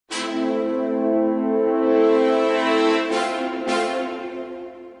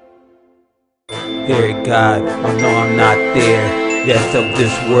Dear God, I know I'm not there. Yes, of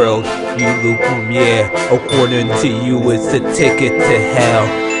this world, you lukewarm, yeah. According to you, it's a ticket to hell.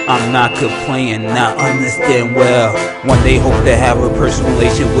 I'm not complaining, I understand well. One day hope to have a personal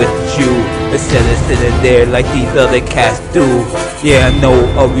relation with you, instead of sitting there like these other cats do. Yeah, I know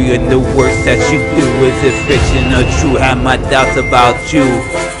of you and the works that you do. Is it fiction or true? Have my doubts about you.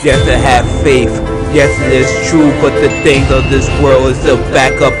 Yes, I have faith. Yes, it is true, but the things of this world is a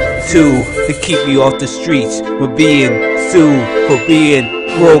backup too, to keep me off the streets. We're being sued for being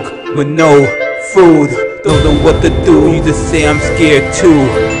broke with no food. Don't know what to do, you just say I'm scared too.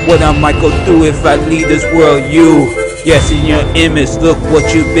 What I might go through if I leave this world, you. Yes, in your image, look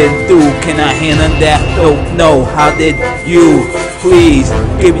what you've been through. Can I handle that? Don't know, how did you? Please,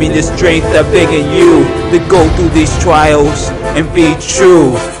 give me the strength, I'm begging you, to go through these trials and be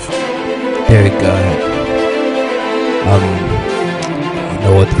true. Dear God, I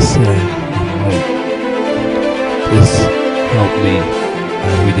know what to say. Like, just help me. I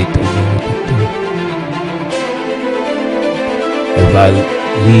really don't know what to do. If I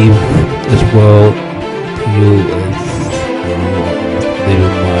leave this world to you as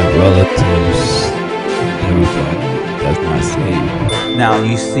leaving my relatives and everybody, that's my savior. Now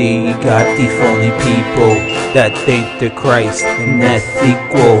you see, you got these phony people that think they're Christ and that's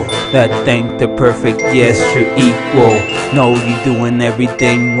equal, that think they're perfect, yes, you're equal. No, you're doing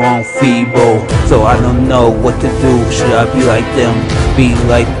everything wrong, feeble. So I don't know what to do. Should I be like them? Be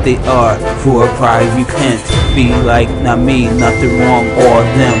like they are, for pride repent. Be like not me, nothing wrong, or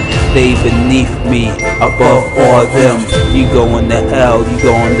them. They beneath me, above all them. You going to hell, you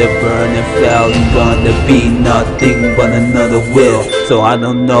going to burn and fell. You gonna be nothing but another will. So I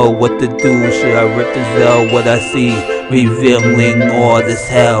don't know what to do. Should I rip the veil? What I see, revealing all this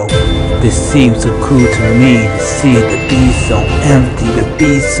hell. This seems so cruel to me, to see the be so empty, to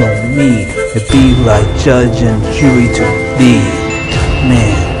be so mean, to be like judge and jury to thee.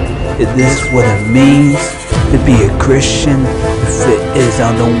 Man, is this what it means to be a Christian? If it is,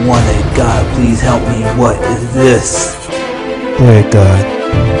 I'm the one that God, please help me. What is this? Dear God,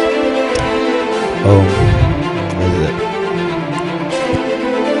 what is it?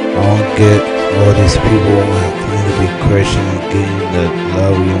 I don't get all these people who claim to be Christian and getting the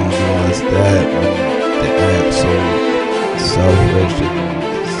love you don't know is that when they act so selfish and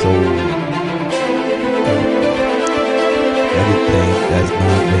so everything that's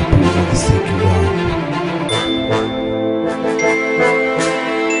not make people want to seek you out.